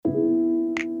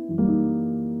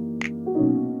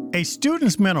A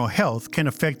student's mental health can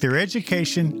affect their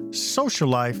education, social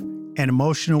life, and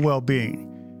emotional well-being.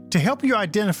 To help you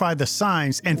identify the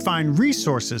signs and find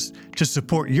resources to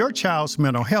support your child's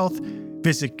mental health,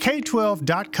 visit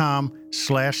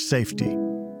k12.com/safety.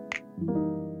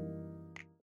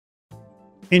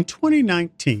 In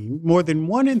 2019, more than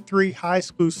 1 in 3 high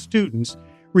school students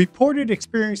reported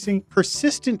experiencing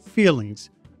persistent feelings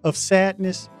of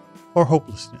sadness or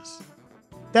hopelessness.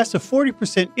 That's a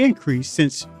 40% increase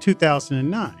since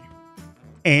 2009.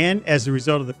 And as a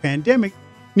result of the pandemic,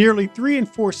 nearly 3 in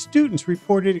 4 students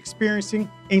reported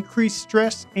experiencing increased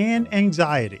stress and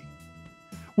anxiety.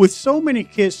 With so many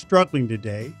kids struggling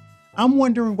today, I'm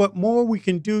wondering what more we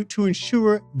can do to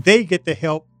ensure they get the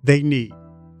help they need.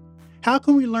 How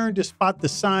can we learn to spot the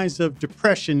signs of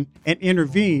depression and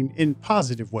intervene in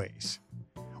positive ways?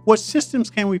 What systems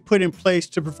can we put in place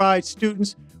to provide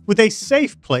students with a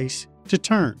safe place to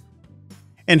turn?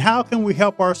 And how can we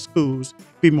help our schools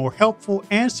be more helpful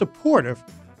and supportive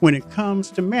when it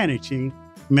comes to managing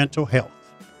mental health?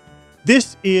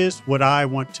 This is what I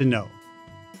want to know.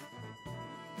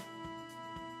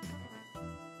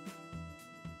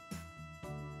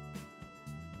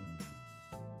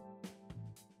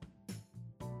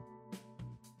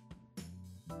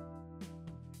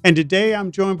 And today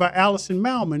I'm joined by Alison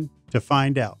Malmon to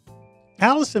find out.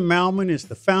 Alison Malmon is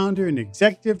the founder and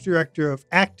executive director of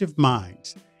Active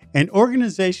Minds, an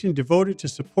organization devoted to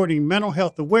supporting mental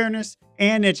health awareness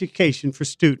and education for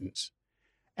students.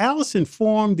 Alison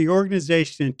formed the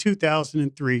organization in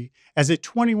 2003 as a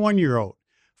 21-year-old,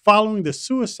 following the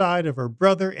suicide of her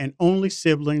brother and only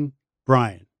sibling,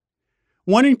 Brian.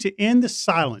 Wanting to end the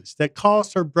silence that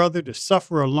caused her brother to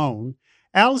suffer alone,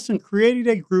 Alison created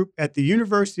a group at the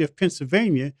University of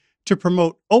Pennsylvania to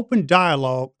promote open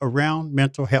dialogue around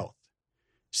mental health.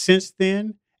 Since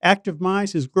then, Active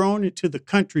Minds has grown into the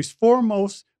country's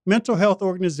foremost mental health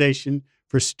organization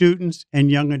for students and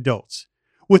young adults,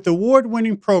 with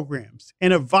award-winning programs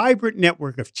and a vibrant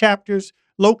network of chapters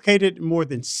located in more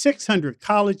than 600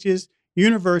 colleges,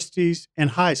 universities,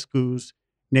 and high schools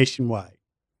nationwide.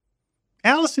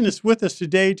 Alison is with us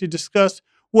today to discuss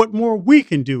what more we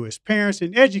can do as parents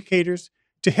and educators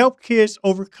to help kids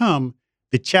overcome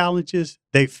the challenges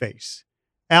they face.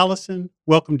 Alison,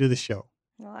 welcome to the show.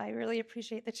 Well, I really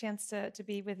appreciate the chance to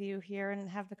be with you here and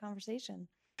have the conversation.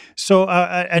 So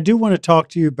I do want to talk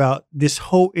to you about this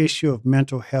whole issue of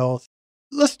mental health.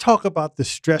 Let's talk about the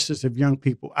stresses of young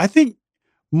people. I think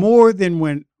more than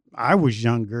when I was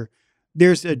younger,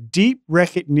 there's a deep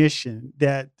recognition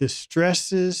that the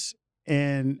stresses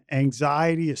and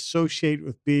anxiety associated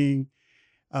with being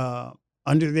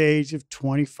under the age of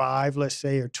 25, let's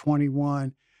say, or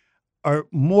 21, are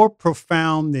more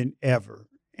profound than ever.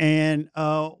 And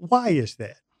why is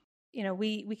that? You know,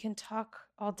 we can talk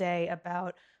all day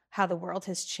about how the world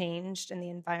has changed and the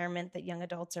environment that young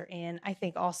adults are in. I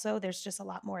think also there's just a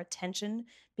lot more attention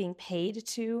being paid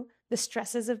to the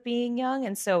stresses of being young.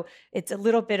 And so it's a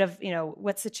little bit of,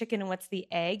 what's the chicken and what's the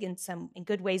egg? In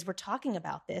good ways, we're talking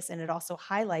about this, and it also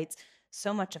highlights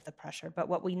so much of the pressure. But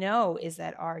what we know is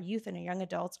that our youth and our young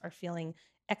adults are feeling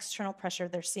external pressure.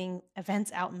 They're seeing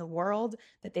events out in the world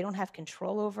that they don't have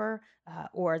control over,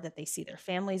 or that they see their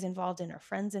families involved in or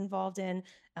friends involved in.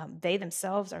 They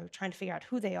themselves are trying to figure out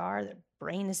who they are. Their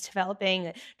brain is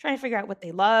developing, trying to figure out what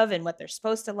they love and what they're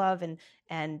supposed to love. And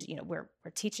we're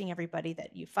teaching everybody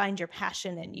that you find your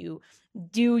passion and you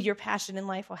do your passion in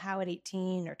life. Well, how at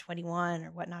 18 or 21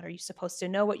 or whatnot are you supposed to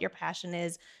know what your passion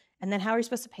is? And then how are you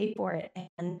supposed to pay for it?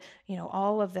 And,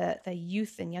 all of the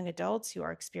youth and young adults who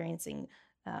are experiencing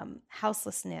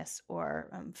houselessness or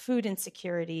food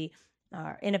insecurity,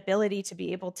 inability to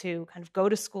be able to kind of go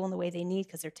to school in the way they need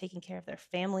because they're taking care of their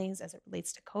families as it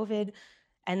relates to COVID.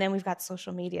 And then we've got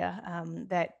social media,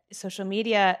 that social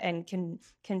media and can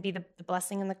be the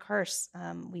blessing and the curse.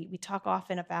 We talk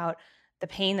often about the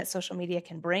pain that social media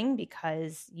can bring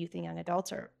because youth and young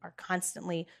adults are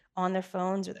constantly on their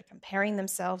phones, or they're comparing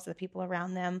themselves to the people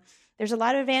around them. There's a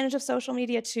lot of advantage of social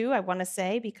media too, I want to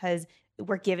say, because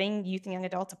we're giving youth and young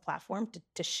adults a platform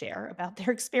to share about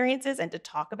their experiences and to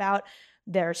talk about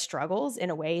their struggles in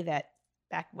a way that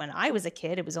back when I was a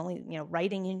kid, it was only,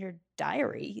 writing in your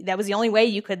diary. That was the only way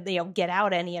you could, get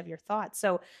out any of your thoughts.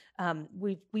 So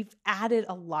we've added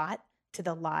a lot to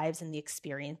the lives and the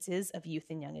experiences of youth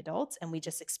and young adults, and we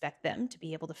just expect them to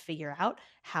be able to figure out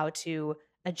how to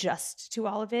adjust to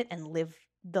all of it and live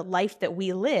the life that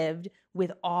we lived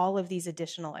with all of these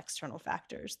additional external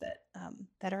factors that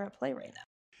are at play right now.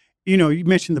 You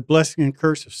mentioned the blessing and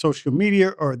curse of social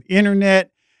media or the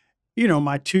internet.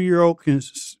 My 2-year-old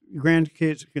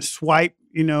grandkids can swipe,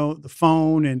 the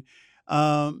phone, and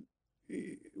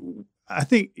I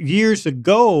think years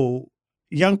ago,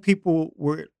 young people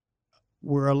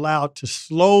were allowed to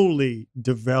slowly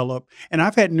develop. And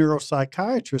I've had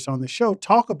neuropsychiatrists on the show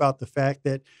talk about the fact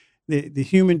that the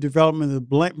human development of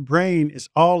the brain is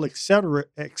all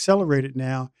accelerated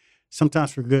now,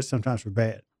 sometimes for good, sometimes for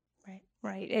bad. Right,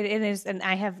 right. It is, and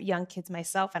I have young kids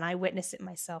myself, and I witness it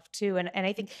myself too. And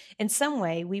I think in some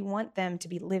way we want them to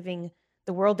be living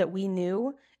the world that we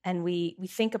knew, and we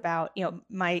think about,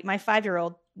 my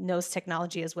 5-year-old knows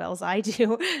technology as well as I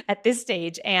do at this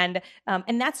stage, and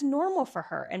that's normal for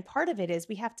her. And part of it is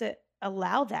we have to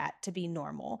allow that to be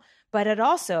normal, but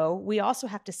we also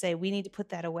have to say we need to put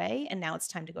that away, and now it's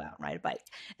time to go out and ride a bike.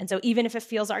 And so even if it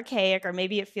feels archaic, or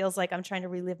maybe it feels like I'm trying to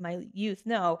relive my youth,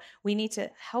 no, we need to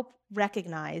help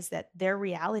recognize that their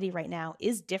reality right now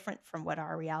is different from what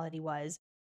our reality was.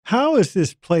 How does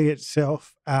this play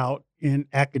itself out in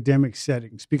academic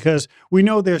settings? Because we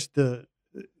know there's the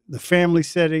family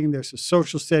setting, there's a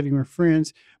social setting with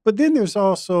friends, but then there's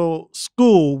also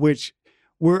school, which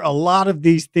where a lot of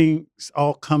these things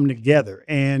all come together.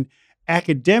 And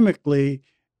academically,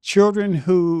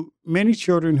 many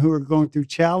children who are going through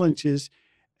challenges,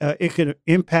 it could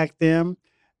impact them,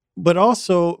 but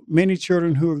also many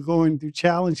children who are going through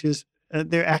challenges,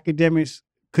 their academics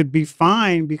could be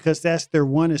fine because that's their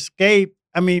one escape.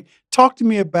 I mean, talk to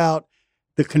me about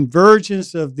the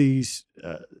convergence of these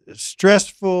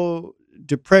stressful,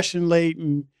 depression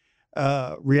laden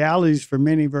realities for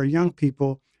many of our young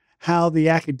people, how the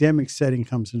academic setting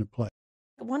comes into play.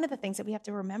 One of the things that we have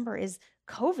to remember is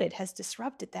COVID has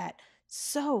disrupted that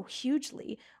so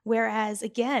hugely. Whereas,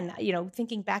 again,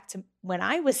 thinking back to when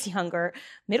I was younger,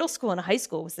 middle school and high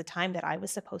school was the time that I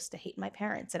was supposed to hate my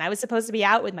parents, and I was supposed to be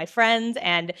out with my friends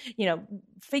and,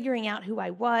 figuring out who I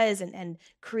was, and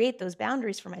create those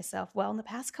boundaries for myself. Well, in the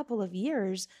past couple of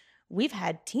years, we've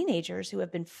had teenagers who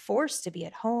have been forced to be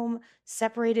at home,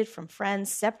 separated from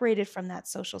friends, separated from that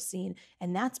social scene.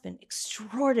 And that's been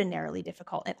extraordinarily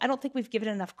difficult. And I don't think we've given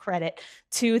enough credit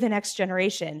to the next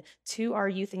generation, to our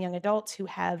youth and young adults who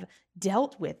have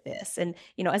dealt with this. And,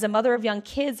 as a mother of young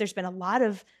kids, there's been a lot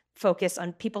of focus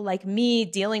on people like me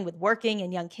dealing with working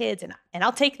and young kids. And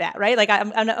I'll take that, right? Like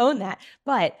I'm going to own that.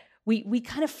 But we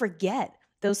kind of forget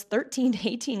those 13 to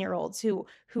 18-year-olds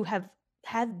who have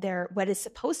had their, what is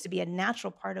supposed to be a natural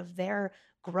part of their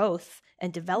growth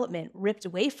and development, ripped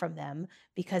away from them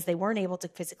because they weren't able to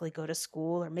physically go to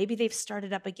school, or maybe they've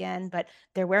started up again, but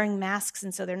they're wearing masks,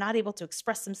 and so they're not able to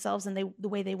express themselves in the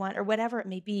way they want, or whatever it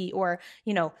may be. Or,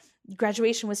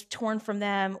 graduation was torn from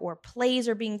them, or plays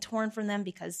are being torn from them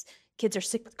because kids are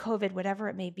sick with COVID, whatever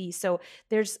it may be. So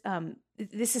there's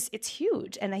it's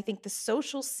huge. And I think the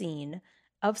social scene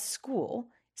of school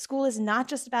is not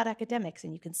just about academics,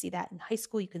 and you can see that in high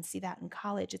school, you can see that in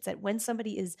college. It's that when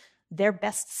somebody is their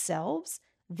best selves,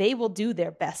 they will do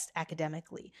their best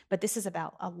academically. But this is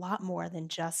about a lot more than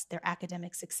just their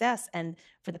academic success. And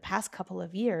for the past couple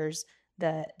of years,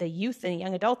 the youth and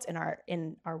young adults in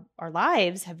our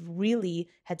lives have really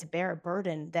had to bear a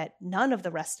burden that none of the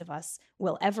rest of us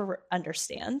will ever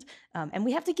understand, and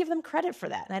we have to give them credit for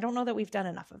that. And I don't know that we've done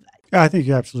enough of that. I think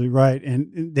you're absolutely right.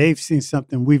 And they've seen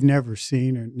something we've never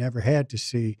seen or never had to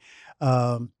see.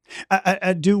 Um,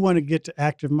 I do want to get to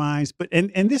Active Minds, but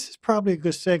and this is probably a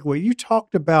good segue. You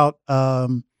talked about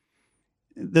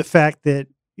the fact that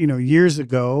years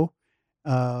ago,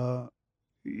 uh,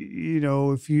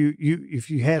 if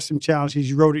you had some challenges,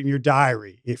 you wrote it in your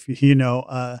diary. If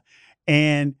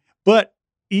and but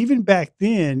even back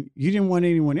then, you didn't want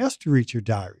anyone else to read your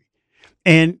diary.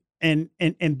 And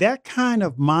that kind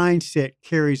of mindset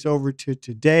carries over to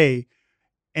today.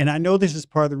 And I know this is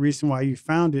part of the reason why you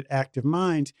founded Active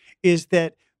Minds, is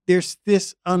that there's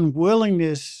this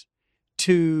unwillingness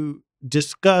to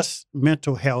discuss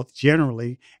mental health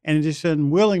generally, and this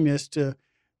unwillingness to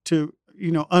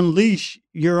unleash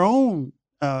your own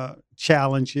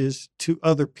challenges to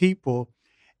other people.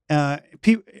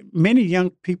 Many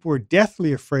young people are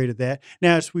deathly afraid of that.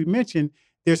 Now, as we mentioned,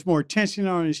 there's more attention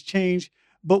on this change,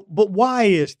 but why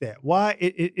is that? Why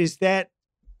is that?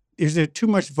 Is there too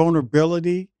much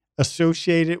vulnerability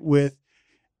associated with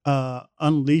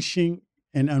unleashing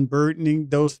and unburdening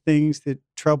those things that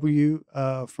trouble you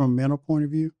from a mental point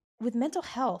of view? With mental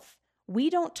health, we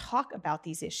don't talk about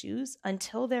these issues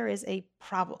until there is a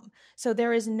problem. So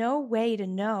there is no way to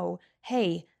know,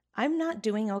 hey, I'm not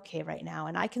doing okay right now,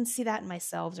 and I can see that in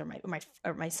myself,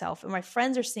 or myself, or my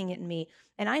friends are seeing it in me,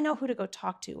 and I know who to go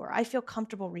talk to, or I feel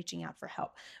comfortable reaching out for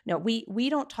help. No, we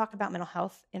don't talk about mental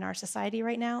health in our society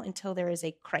right now until there is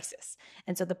a crisis.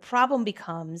 And so the problem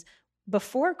becomes,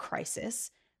 before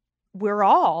crisis, we're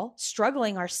all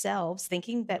struggling ourselves,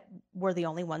 thinking that we're the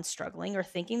only ones struggling, or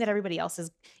thinking that everybody else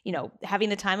is, having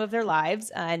the time of their lives,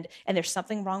 and there's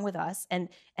something wrong with us. And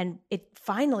it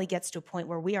finally gets to a point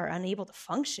where we are unable to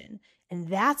function. And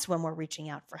that's when we're reaching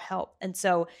out for help. And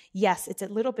so, yes, it's a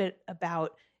little bit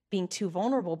about being too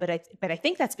vulnerable, but I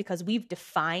think that's because we've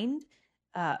defined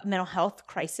mental health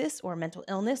crisis or mental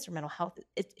illness or mental health.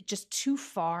 It's just too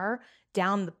far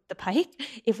down the pike.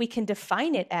 If we can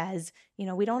define it as,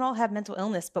 we don't all have mental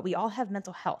illness, but we all have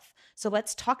mental health. So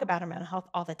let's talk about our mental health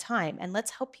all the time. And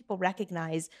let's help people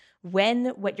recognize when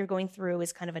what you're going through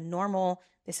is kind of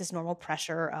this is normal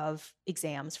pressure of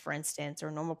exams, for instance,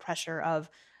 or normal pressure of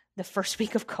the first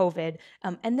week of COVID.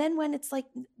 And then when it's like,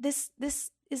 this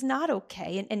is not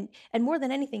okay. And more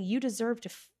than anything, you deserve to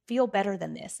feel better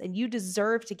than this, and you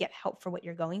deserve to get help for what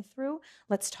you're going through.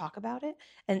 Let's talk about it.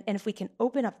 And if we can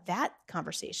open up that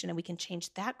conversation and we can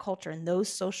change that culture and those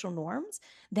social norms,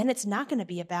 then it's not going to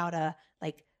be about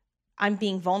I'm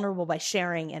being vulnerable by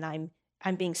sharing, and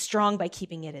I'm being strong by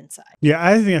keeping it inside. Yeah,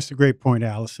 I think that's a great point,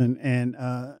 Allison, and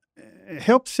it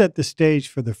helps set the stage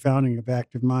for the founding of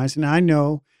Active Minds. And I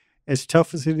know, as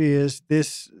tough as it is,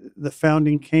 the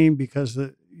founding came because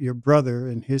of your brother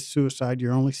and his suicide,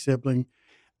 your only sibling.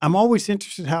 I'm always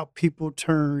interested how people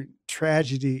turn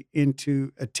tragedy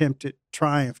into attempted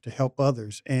triumph to help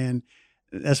others, and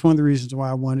that's one of the reasons why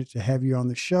I wanted to have you on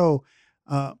the show.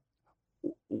 Uh,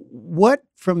 what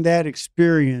from that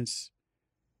experience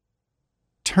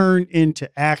turned into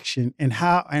action, and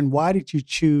how and why did you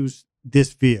choose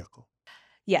this vehicle?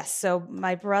 Yes. So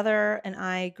my brother and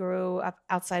I grew up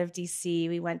outside of DC.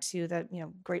 We went to the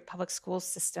great public school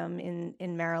system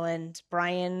in Maryland.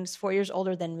 Brian's 4 years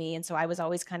older than me, and so I was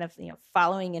always kind of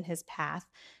following in his path.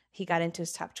 He got into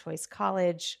his top choice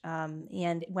college,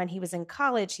 and when he was in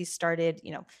college, he started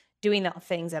doing the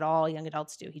things that all young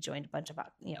adults do. He joined a bunch of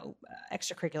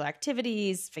extracurricular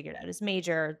activities, figured out his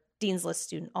major, dean's list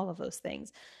student, all of those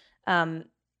things,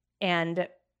 and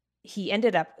he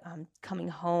ended up coming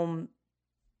home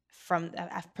from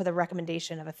for the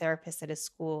recommendation of a therapist at his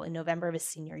school in November of his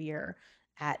senior year.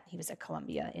 He was at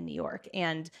Columbia in New York,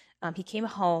 and he came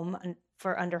home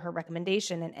under her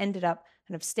recommendation and ended up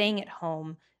kind of staying at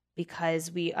home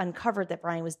because we uncovered that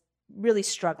Brian was really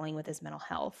struggling with his mental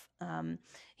health.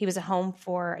 He was at home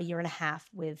for a year and a half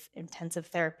with intensive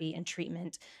therapy and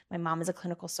treatment. My mom is a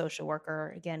clinical social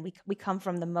worker. Again, we come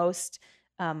from the most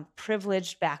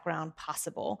privileged background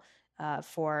possible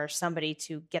for somebody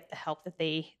to get the help that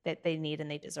they need and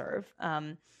they deserve.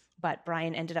 But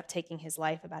Brian ended up taking his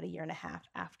life about a year and a half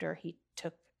after he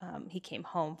came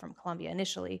home from Columbia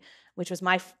initially, which was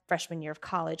my freshman year of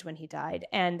college when he died.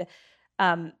 And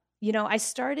I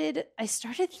started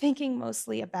thinking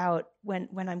mostly about when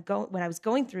I was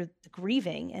going through the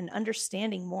grieving and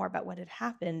understanding more about what had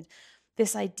happened.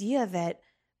 This idea that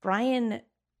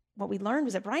what we learned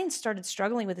was that Brian started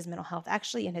struggling with his mental health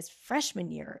actually in his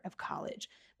freshman year of college,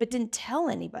 but didn't tell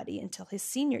anybody until his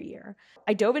senior year.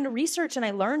 I dove into research and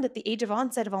I learned that the age of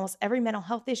onset of almost every mental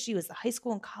health issue is the high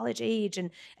school and college age,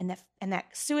 and that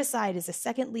suicide is the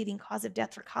second leading cause of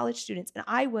death for college students. And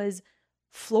I was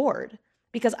floored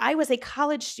because I was a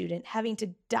college student having to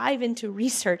dive into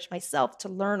research myself to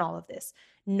learn all of this.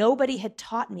 Nobody had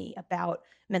taught me about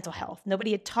mental health.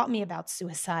 Nobody had taught me about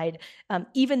suicide,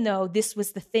 even though this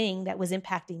was the thing that was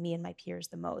impacting me and my peers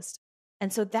the most.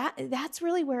 And so that's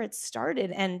really where it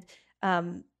started. And,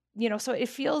 so it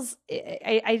feels,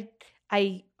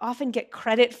 I often get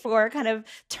credit for kind of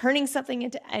turning something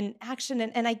into an action.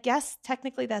 And I guess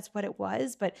technically that's what it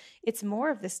was, but it's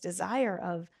more of this desire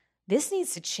of this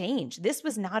needs to change. This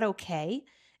was not okay.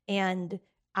 And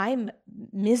I'm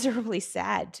miserably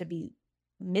sad to be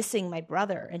missing my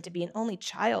brother and to be an only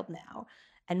child now.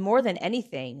 And more than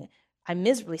anything, I'm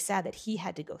miserably sad that he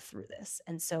had to go through this.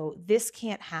 And so this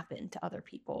can't happen to other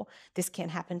people. This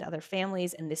can't happen to other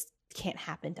families, and this can't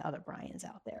happen to other Brians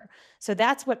out there. So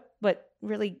that's what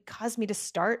really caused me to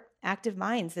start Active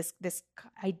Minds, this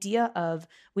idea of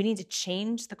we need to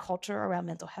change the culture around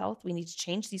mental health. We need to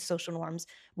change these social norms.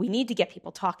 We need to get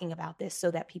people talking about this so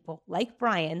that people like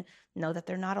Brian know that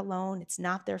they're not alone. It's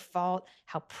not their fault,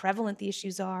 how prevalent the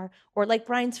issues are, or like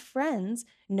Brian's friends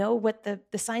know what the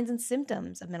signs and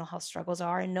symptoms of mental health struggles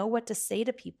are and know what to say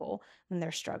to people when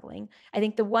they're struggling. I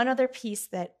think the one other piece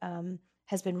that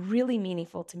has been really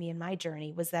meaningful to me in my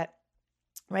journey was that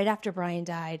right after Brian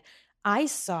died, I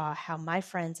saw how my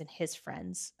friends and his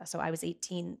friends, so I was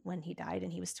 18 when he died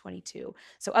and he was 22.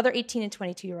 So other 18 and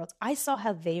 22-year-olds, I saw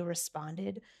how they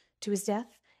responded to his death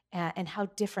and how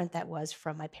different that was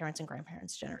from my parents' and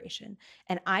grandparents' generation.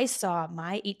 And I saw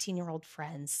my 18-year-old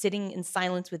friends sitting in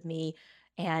silence with me,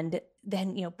 And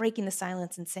then, breaking the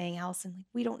silence and saying, Allison, like,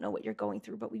 we don't know what you're going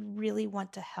through, but we really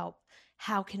want to help.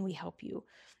 How can we help you?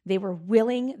 They were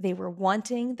willing, they were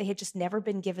wanting, they had just never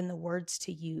been given the words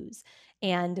to use.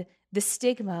 And the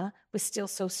stigma was still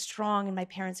so strong in my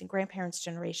parents' and grandparents'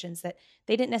 generations that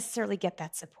they didn't necessarily get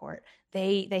that support.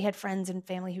 They had friends and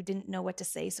family who didn't know what to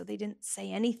say, so they didn't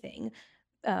say anything.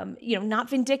 Not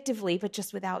vindictively, but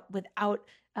just without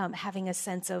having a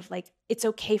sense of like, it's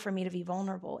okay for me to be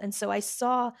vulnerable. And so I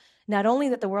saw not only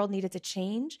that the world needed to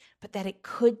change, but that it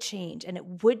could change, and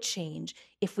it would change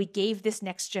if we gave this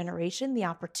next generation the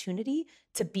opportunity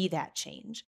to be that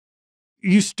change.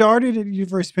 You started at the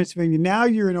University of Pennsylvania. Now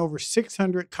you're in over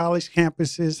 600 college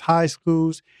campuses, high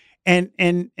schools, and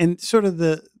sort of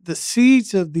the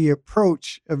seeds of the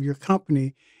approach of your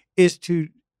company is to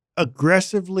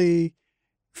aggressively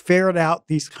ferret out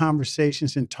these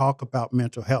conversations and talk about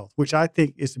mental health, which I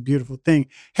think is a beautiful thing.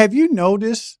 Have you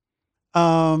noticed,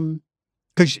 because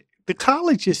the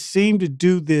colleges seem to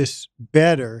do this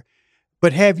better,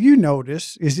 but have you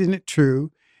noticed, isn't it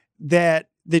true, that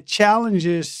the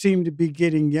challenges seem to be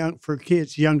getting young for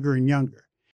kids younger and younger?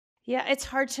 Yeah, it's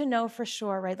hard to know for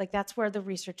sure, right? Like that's where the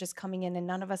research is coming in, and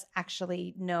none of us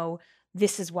actually know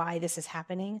this is why this is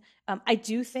happening. I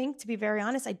do think, to be very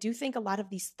honest, I do think a lot of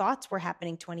these thoughts were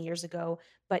happening 20 years ago,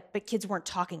 but kids weren't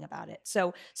talking about it.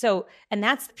 So, and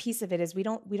that's the piece of it is we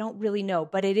don't really know,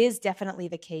 but it is definitely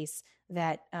the case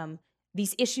that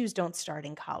these issues don't start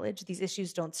in college. These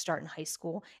issues don't start in high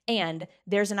school. And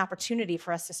there's an opportunity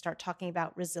for us to start talking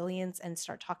about resilience and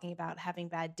start talking about having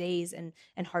bad days and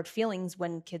hard feelings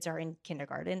when kids are in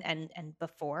kindergarten and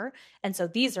before. And so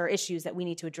these are issues that we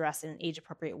need to address in an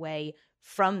age-appropriate way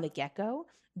from the get-go.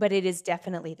 But it is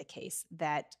definitely the case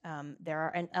that there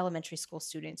are elementary school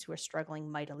students who are struggling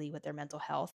mightily with their mental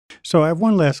health. So I have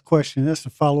one last question. That's a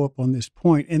follow up on this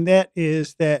point, and that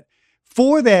is that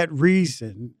for that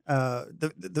reason,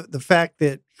 the fact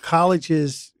that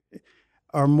colleges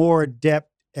are more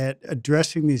adept at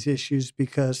addressing these issues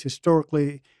because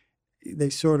historically they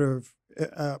sort of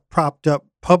propped up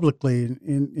publicly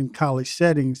in college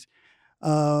settings.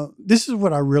 This is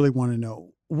what I really want to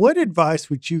know. What advice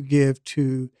would you give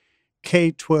to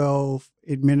K-12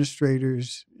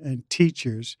 administrators and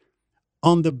teachers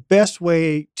on the best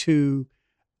way to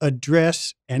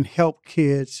address and help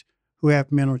kids who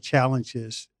have mental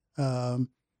challenges,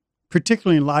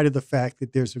 particularly in light of the fact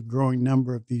that there's a growing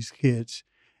number of these kids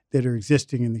that are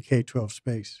existing in the K-12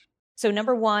 space? So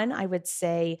number one, I would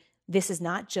say this is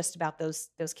not just about those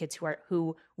kids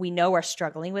who we know are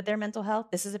struggling with their mental health.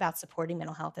 This is about supporting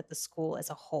mental health at the school as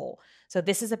a whole. So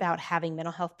this is about having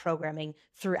mental health programming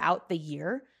throughout the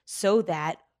year so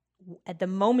that at the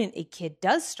moment a kid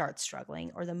does start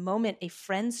struggling or the moment a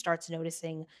friend starts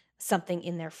noticing something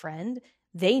in their friend,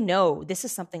 they know this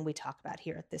is something we talk about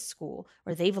here at this school,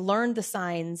 or they've learned the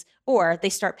signs, or they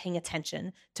start paying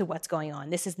attention to what's going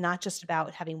on. This is not just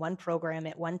about having one program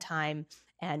at one time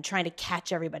and trying to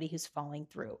catch everybody who's falling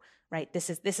through, right? This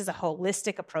is a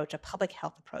holistic approach, a public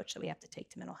health approach that we have to take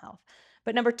to mental health.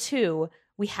 But number two,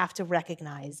 we have to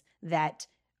recognize that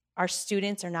our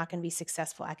students are not going to be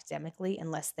successful academically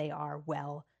unless they are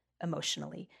well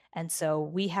emotionally. And so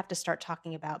we have to start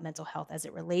talking about mental health as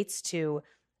it relates to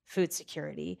food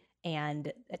security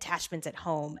and attachments at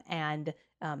home and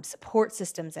support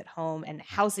systems at home and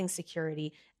housing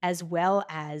security, as well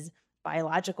as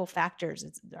biological factors.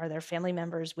 Are there family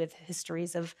members with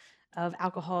histories of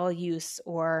alcohol use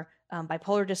or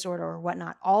bipolar disorder or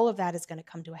whatnot? All of that is going to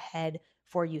come to a head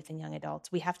for youth and young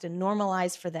adults. We have to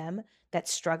normalize for them that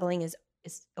struggling is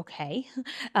okay,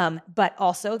 but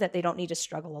also that they don't need to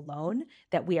struggle alone,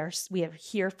 that we are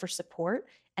here for support,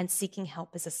 and seeking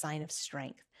help is a sign of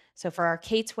strength. So for our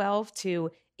K-12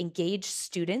 to engage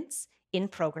students in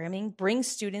programming, bring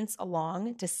students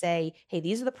along to say, hey,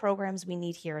 these are the programs we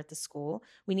need here at the school.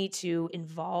 We need to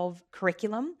involve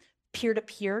curriculum,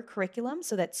 peer-to-peer curriculum,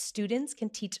 so that students can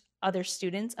teach other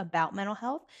students about mental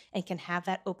health and can have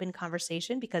that open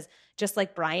conversation, because just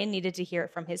like Brian needed to hear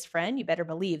it from his friend, you better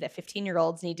believe that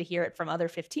 15-year-olds need to hear it from other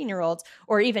 15-year-olds,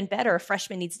 or even better, a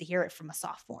freshman needs to hear it from a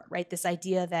sophomore, right? This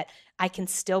idea that I can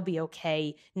still be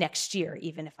okay next year,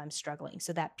 even if I'm struggling.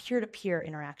 So that peer-to-peer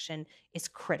interaction is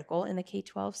critical in the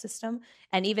K-12 system.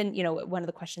 And even, one of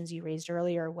the questions you raised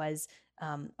earlier was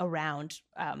around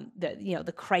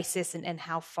the crisis and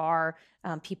how far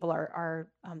people are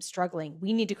struggling.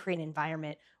 We need to create an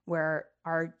environment where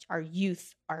our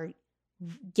youth are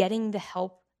getting the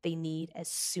help they need as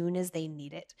soon as they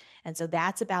need it. And so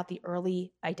that's about the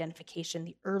early identification,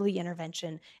 the early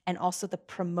intervention, and also the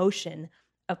promotion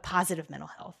of positive mental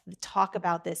health. Talk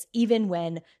about this even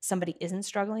when somebody isn't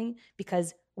struggling,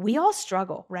 because we all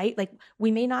struggle, right? Like,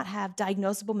 we may not have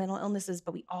diagnosable mental illnesses,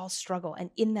 but we all struggle. And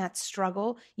in that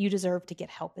struggle, you deserve to get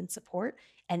help and support.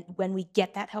 And when we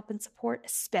get that help and support,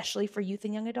 especially for youth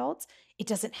and young adults, it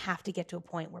doesn't have to get to a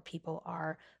point where people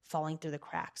are falling through the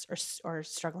cracks or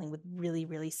struggling with really,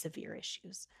 really severe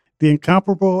issues. The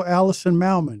incomparable Alison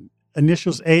Malmon,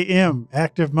 initials AM,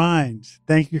 Active Minds.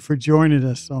 Thank you for joining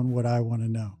us on What I Want to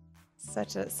Know.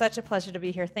 Such a pleasure to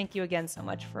be here. Thank you again so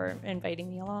much for inviting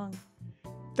me along.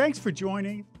 Thanks for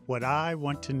joining What I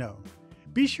Want to Know.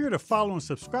 Be sure to follow and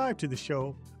subscribe to the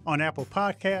show on Apple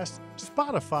Podcasts,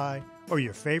 Spotify, or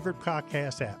your favorite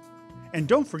podcast app. And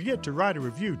don't forget to write a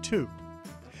review, too.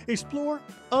 Explore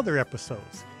other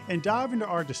episodes and dive into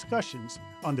our discussions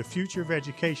on the future of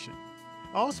education.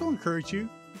 I also encourage you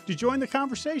to join the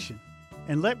conversation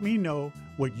and let me know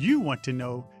what you want to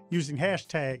know using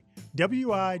hashtag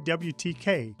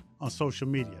WIWTK on social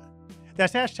media.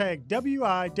 That's hashtag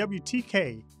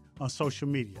WIWTK on social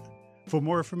media. For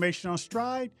more information on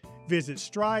Stride, visit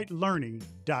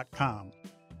stridelearning.com.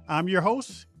 I'm your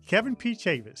host, Kevin P.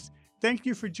 Chavis. Thank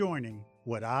you for joining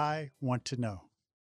What I Want to Know.